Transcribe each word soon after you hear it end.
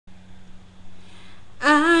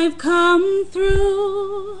I've come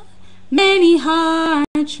through many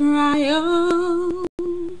hard trials,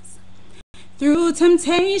 through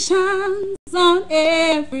temptations on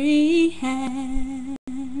every hand.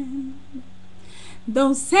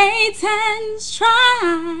 Though Satan's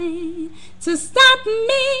tried to stop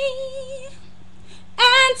me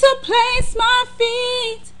and to place my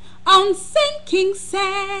feet on sinking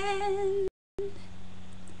sand,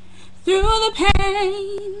 through the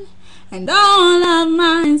pain and all of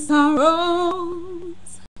my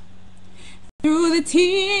sorrows, through the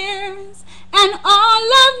tears and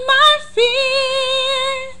all of my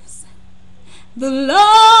fears, the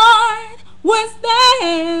Lord was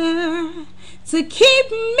there to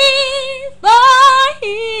keep me, for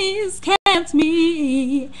He's kept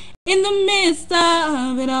me in the midst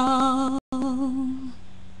of it all.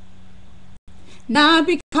 Not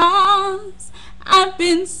because I've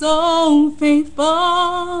been so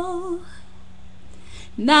faithful,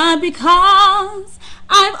 not because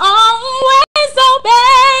I've always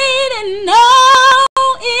obeyed, and no,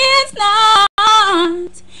 it's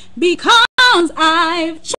not because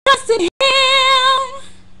I've trusted Him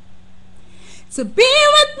to be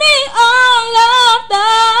with me all of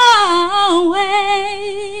the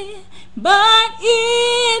way, but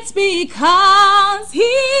it's because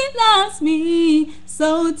He loves me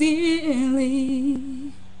so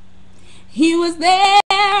dearly. He was there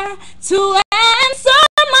to answer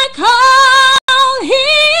my call. He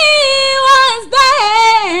was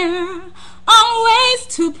there always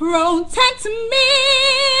to protect me,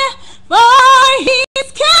 for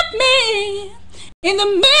He's kept me in the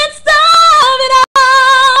midst of it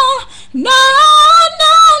all. No,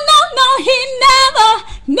 no, no, no, He never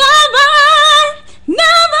left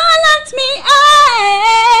me,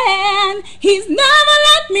 and He's never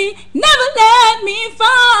let me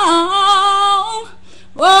fall.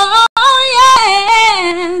 Oh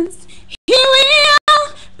yes, He will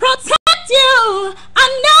protect you. I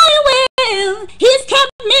know He will. He's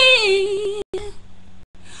kept me.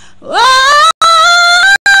 Oh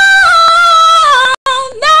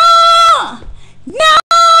no, no,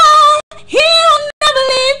 He'll never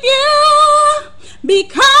leave you,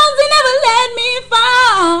 because He never left